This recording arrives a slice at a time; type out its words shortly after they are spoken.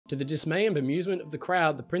To the dismay and bemusement of the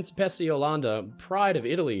crowd, the Principessa Jolanda, pride of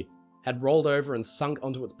Italy, had rolled over and sunk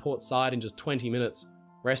onto its port side in just 20 minutes,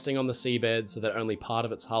 resting on the seabed so that only part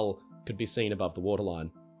of its hull could be seen above the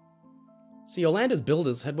waterline. So Jolanda's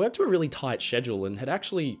builders had worked to a really tight schedule and had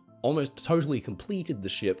actually almost totally completed the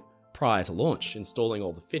ship prior to launch, installing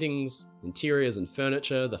all the fittings, interiors and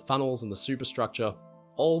furniture, the funnels and the superstructure,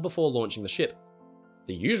 all before launching the ship.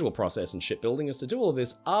 The usual process in shipbuilding is to do all of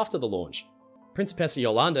this after the launch. Principessa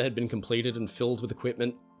Jolanda had been completed and filled with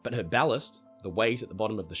equipment, but her ballast, the weight at the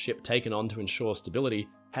bottom of the ship taken on to ensure stability,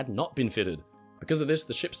 had not been fitted. Because of this,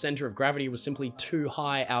 the ship's center of gravity was simply too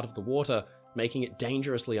high out of the water, making it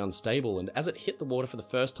dangerously unstable, and as it hit the water for the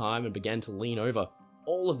first time and began to lean over,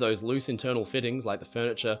 all of those loose internal fittings, like the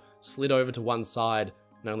furniture, slid over to one side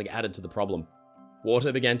and only added to the problem.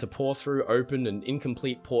 Water began to pour through open and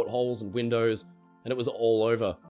incomplete portholes and windows, and it was all over,